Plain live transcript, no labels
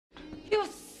You're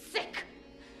sick.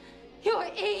 You're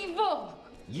evil.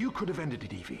 You could have ended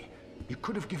it, Evie. You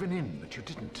could have given in, but you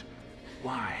didn't.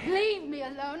 Why? Leave me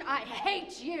alone. I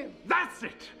hate you. That's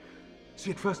it!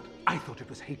 See, at first, I thought it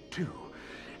was hate, too.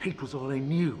 Hate was all I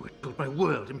knew. It built my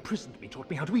world, imprisoned me, taught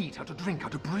me how to eat, how to drink, how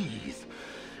to breathe.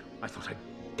 I thought I'd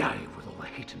die with all the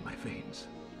hate in my veins.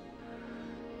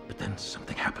 But then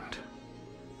something happened.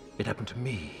 It happened to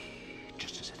me,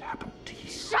 just as it happened to you.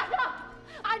 Shut up!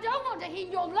 I don't want to hear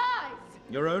your lies.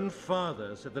 Your own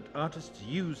father said that artists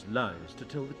use lies to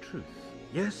tell the truth.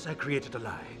 Yes, I created a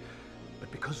lie.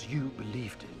 But because you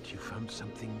believed it, you found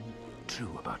something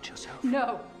true about yourself.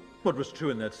 No. What was true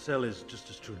in that cell is just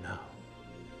as true now.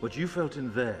 What you felt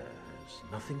in there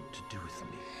has nothing to do with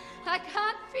me. I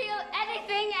can't feel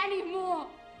anything anymore.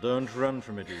 Don't run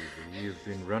from it, Evie. You've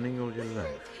been running all your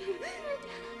life.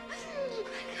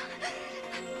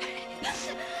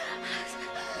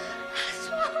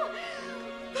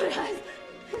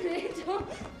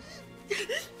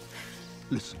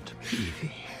 Listen to me,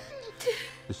 Evie.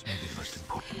 This may be the most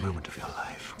important moment of your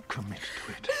life. Commit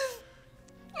to it.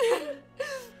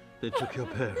 They took your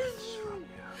parents from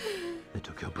you. They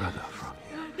took your brother from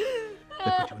you.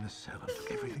 They put you in a cell and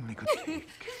took everything they could take,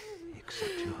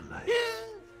 except your life.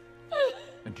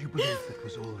 And you believed that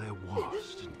was all there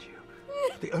was, didn't you?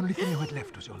 The only thing you had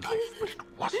left was your life, but it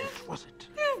wasn't, was it?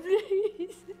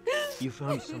 Please. You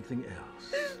found something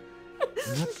else.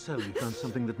 In that cell, you found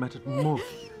something that mattered more to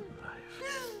you in life.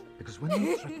 Because when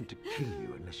they threatened to kill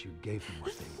you unless you gave them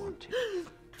what they wanted,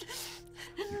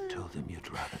 you told them you'd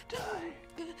rather die.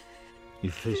 You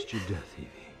faced your death,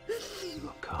 Evie. You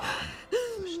were calm.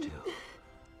 You were still.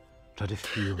 Try to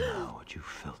feel now what you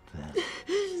felt then.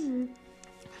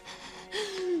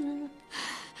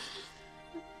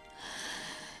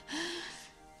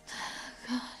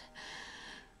 God.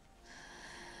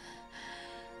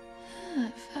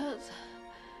 I felt...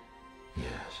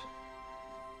 Yes.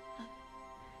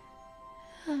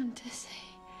 I'm dizzy.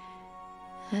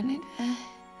 I need air.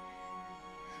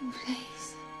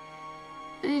 Please.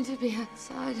 I need to be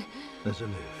outside. There's a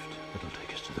lift that'll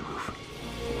take us to the roof.